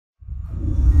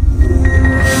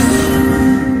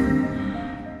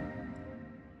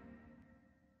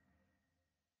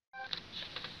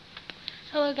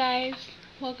Hello guys,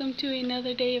 welcome to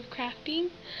another day of crafting.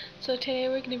 So today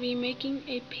we're going to be making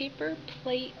a paper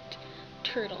plate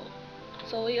turtle.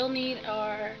 So what you'll need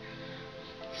are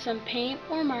some paint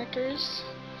or markers.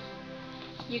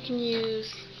 You can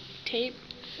use tape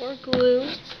or glue.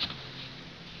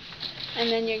 And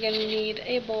then you're going to need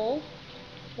a bowl,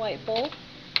 white bowl,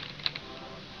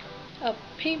 a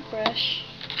paintbrush,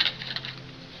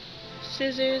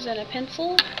 scissors and a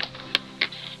pencil,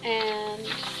 and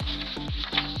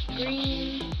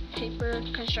green paper,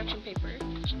 construction paper.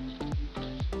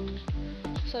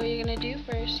 So what you're going to do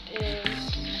first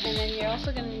is, and then you're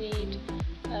also going to need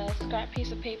a scrap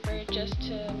piece of paper just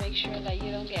to make sure that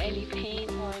you don't get any paint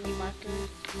or any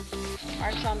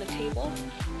marks on the table.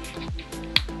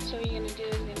 So what you're going to do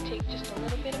is you're going to take just a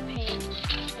little bit of paint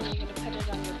and you're going to put it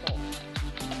on your bowl.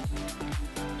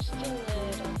 Just a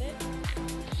little bit.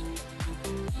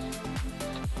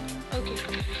 Okay,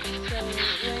 so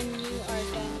when you are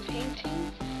done painting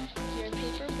your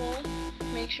paper bowl,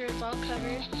 make sure it's all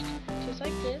covered, just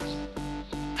like this.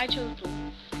 I chose blue,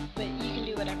 but you can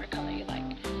do whatever color you like.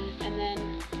 And then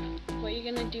what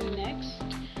you're going to do next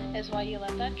is, while you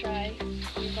let that dry,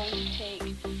 you're going to take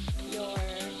your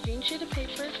green sheet of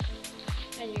paper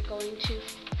and you're going to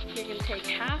take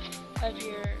half of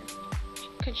your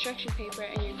construction paper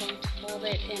and you're going to fold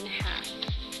it in half.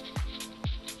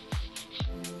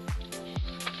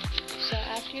 So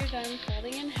after you're done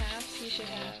folding in half, you should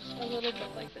have a little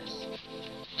bit like this.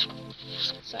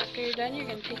 So after you're done, you're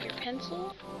going to take your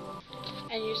pencil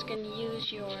and you're just going to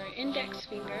use your index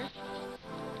finger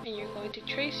and you're going to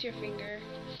trace your finger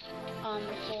on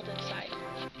the folded side.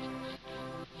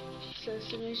 So as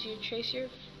soon as you trace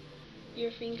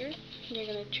your finger, you're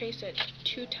going to trace it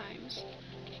 2 times.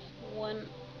 One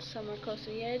somewhere close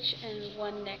to the edge and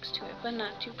one next to it, but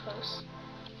not too close.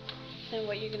 Then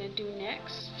what you're going to do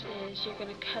next is you're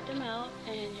going to cut them out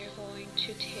and you're going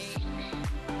to take,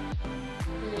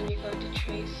 and then you're going to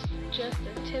trace just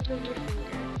the tip of your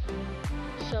finger.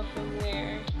 So from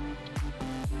where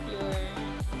your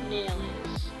nail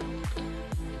is.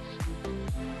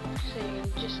 So you're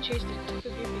going to just trace the tip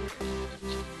of your finger.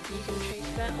 You can trace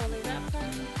only that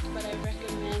part, but I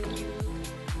recommend you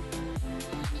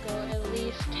go at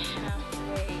least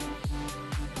halfway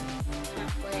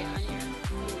on your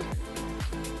finger.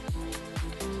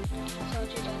 So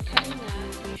once you're done cutting that,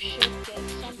 you should get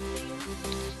something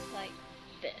like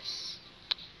this.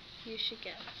 You should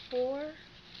get 4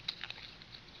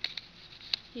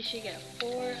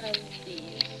 of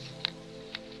these.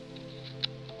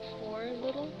 4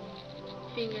 little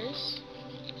fingers.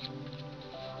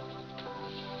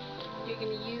 You're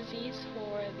going to use these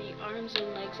for the arms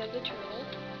and legs of the turtle.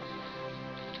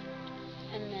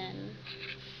 And then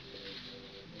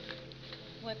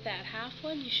with that half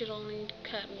one, you should only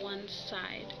cut one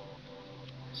side.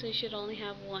 So you should only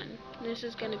have one. This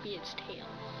is going to be its tail.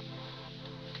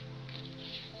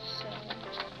 So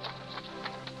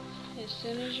as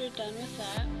soon as you're done with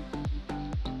that,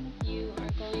 you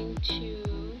are going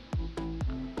to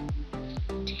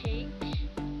take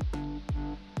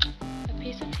a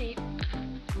piece of tape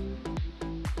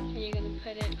and you're going to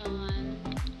put it on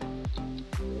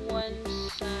one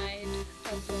side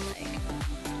of the leg.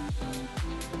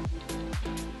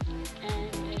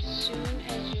 And as soon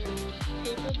as your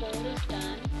paper bowl is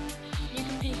done, you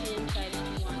can paint the inside if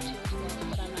you want to as well,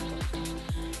 but I'm not going to.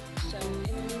 So in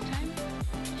the meantime,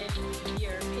 if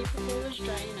your paper bowl is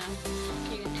dry enough,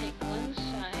 you can take one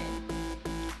side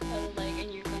of the leg and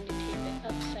you're going to tape it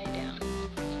upside down.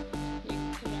 You can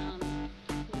put it on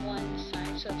one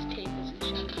side so the tape isn't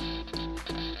showing.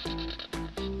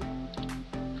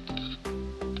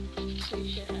 So you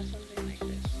should have something like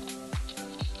this.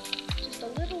 Just a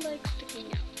little leg sticking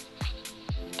out.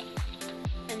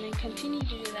 And then continue to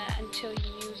do that until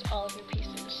you use all of your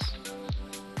pieces.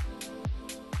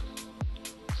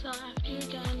 So after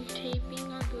you're done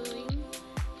taping or gluing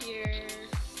your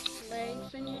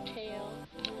legs and your tail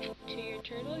to your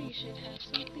turtle, you should have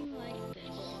something like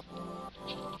this.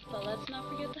 But let's not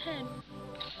forget the head.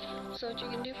 So what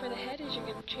you're going to do for the head is you're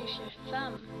going to trace your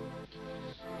thumb.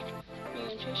 You're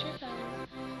going to trace your thumb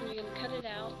and you're going to cut it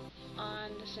out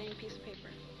on the same piece of paper.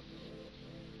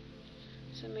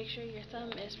 So make sure your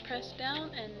thumb is pressed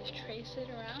down and trace it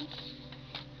around.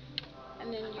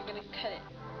 And then you're going to cut it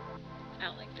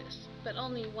out like this, but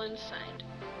only one side.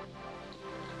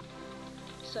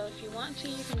 So if you want to,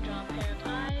 you can draw a pair of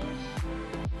eyes.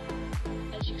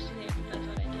 As you can see there, that's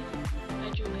what I did. I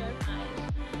drew a pair of eyes.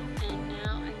 And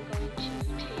now I'm going to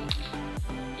take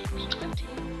a piece of tape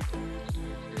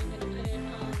and I'm going to put it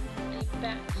on the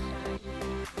back side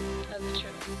of the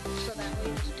turtle. So that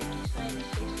way the sticky side is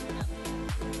facing up.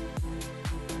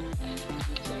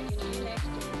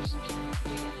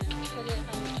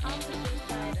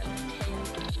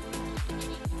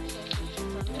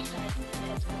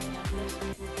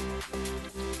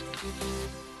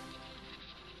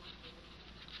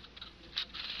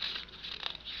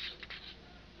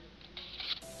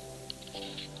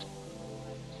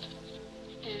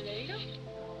 go.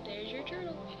 There's your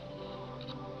turtle.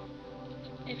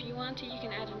 If you want to, you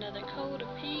can add another coat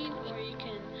of paint, or you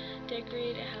can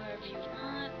decorate it however you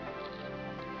want.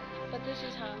 But this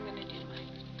is how I'm going to do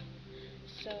mine.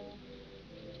 So,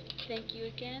 thank you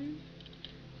again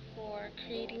for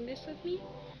creating this with me.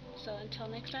 So until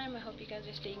next time, I hope you guys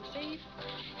are staying safe,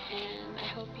 and I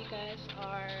hope you guys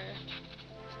are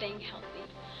staying healthy.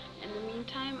 In the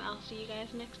meantime, I'll see you guys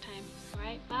next time.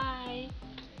 Alright, bye!